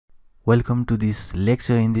Welcome to this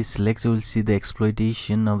lecture. In this lecture, we'll see the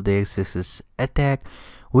exploitation of the XSS attack,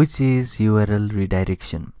 which is URL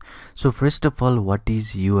redirection. So first of all, what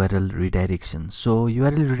is URL redirection? So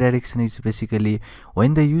URL redirection is basically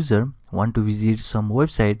when the user want to visit some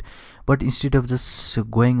website, but instead of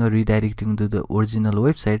just going or redirecting to the original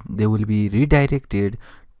website, they will be redirected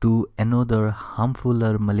to another harmful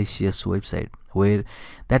or malicious website, where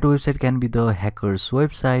that website can be the hacker's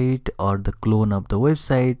website or the clone of the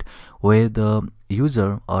website, where the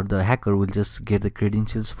user or the hacker will just get the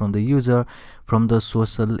credentials from the user from the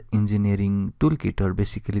social engineering toolkit, or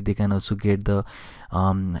basically they can also get the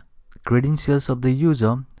credentials of the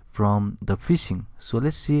user from the phishing. So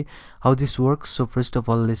let's see how this works. So first of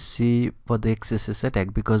all, let's see for the XSS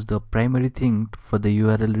attack, because the primary thing for the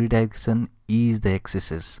URL redirection is the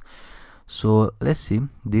XSS. So let's see,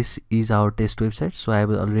 this is our test website. So I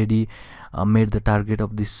have already made the target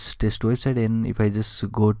of this test website, and if I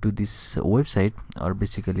just go to this website, or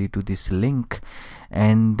basically to this link,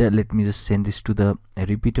 and let me just send this to the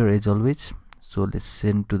repeater as always. So let's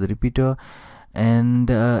send to the repeater,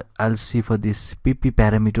 and I'll see for this pp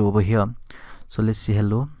parameter over here. So let's see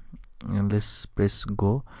hello, and let's press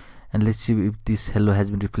go, and let's see if this hello has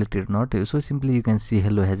been reflected or not. So simply you can see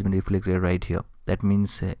hello has been reflected right here. That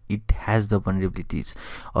means it has the vulnerabilities,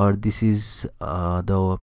 or this is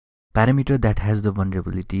the parameter that has the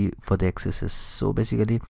vulnerability for the XSS. So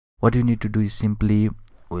basically what you need to do is simply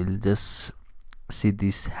we'll just see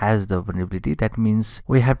this has the vulnerability. That means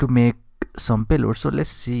we have to make some payload. So let's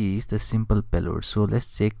see the simple payload. So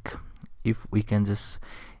let's check if we can just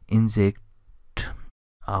inject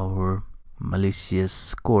our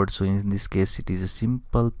malicious code. So in this case it is a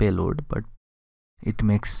simple payload, but it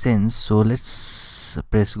makes sense. So let's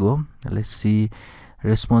press go. Let's see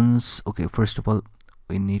response. Okay, first of all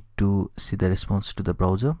we need to see the response to the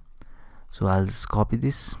browser. So I'll just copy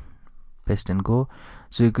this, paste and go.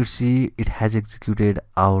 So you could see it has executed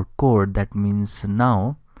our code. That means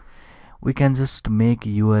now we can just make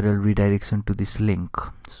URL redirection to this link.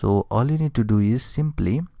 So all you need to do is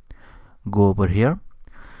simply go over here.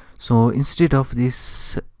 So instead of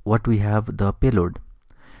this, what we have the payload.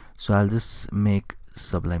 So I'll just make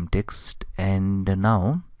Sublime text, and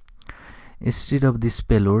now instead of this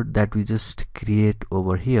payload that we just create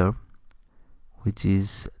over here, which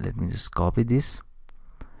is, let me just copy this,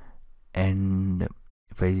 and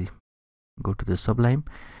if I go to the Sublime,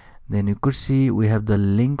 then you could see we have the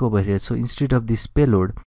link over here. So instead of this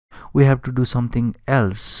payload we have to do something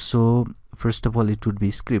else. So first of all it would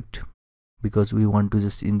be script, because we want to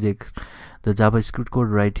just inject the JavaScript code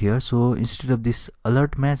right here. So instead of this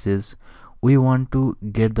alert message, we want to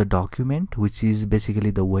get the document, which is basically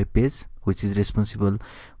the web page, which is responsible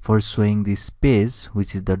for showing this page,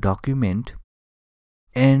 which is the document,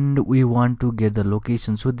 and we want to get the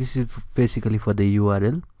location. So this is basically for the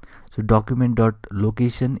URL. So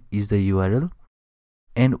document.location is the URL,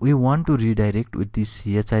 and we want to redirect with this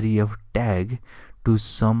href tag to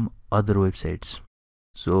some other websites.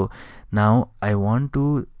 So now I want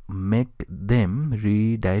to make them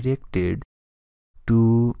redirected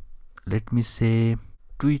to, let me say,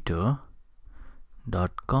 twitter.com.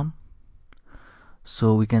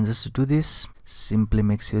 so we can just do this. Simply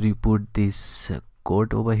make sure you put this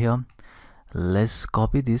code over here. Let's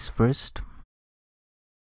copy this first,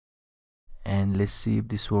 and let's see if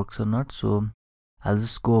this works or not. So I'll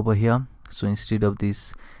just go over here. So instead of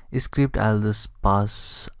this script, I'll just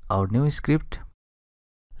pass our new script.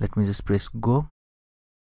 Let me just press go.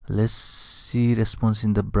 Let's see response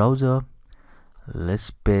in the browser. Let's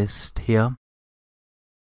paste here.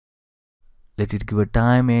 Let it give a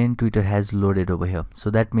time, and Twitter has loaded over here. So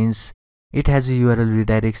that means it has a URL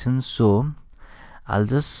redirection. So I'll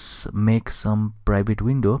just make some private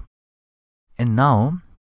window, and now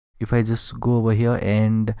if I just go over here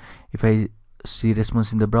and if I see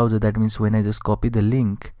response in the browser, that means when I just copy the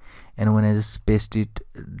link and when I just paste it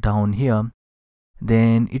down here,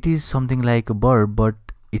 then it is something like a verb, but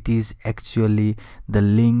it is actually the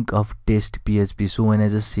link of test.php. So when I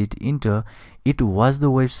just hit enter, it was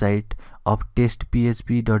the website of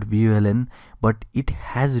test.php.vuln, but it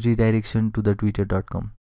has redirection to the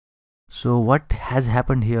twitter.com. So what has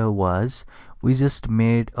happened here was we just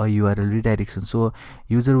made a URL redirection. So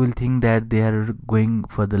user will think that they are going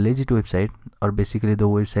for the legit website, or basically the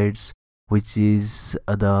websites which is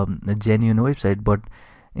the genuine website, but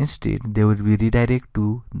instead they will be redirect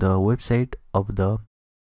to the website of the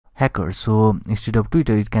hacker. So instead of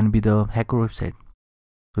Twitter, it can be the hacker website.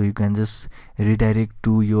 So you can just redirect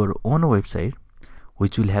to your own website,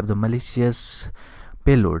 which will have the malicious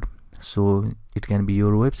payload. So it can be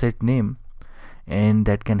your website name, and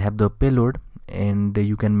that can have the payload, and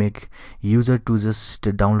you can make user to just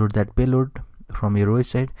download that payload from your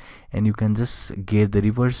website, and you can just get the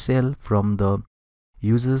reverse shell from the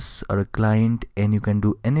users or a client, and you can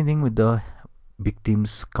do anything with the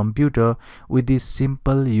victim's computer with this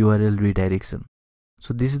simple URL redirection.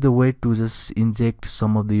 So this is the way to just inject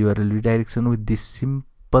some of the URL redirection. With this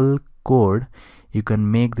simple code, you can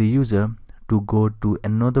make the user to go to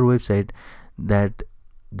another website that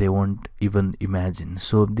they won't even imagine.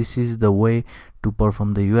 So this is the way to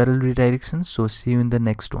perform the URL redirection. So see you in the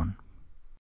next one.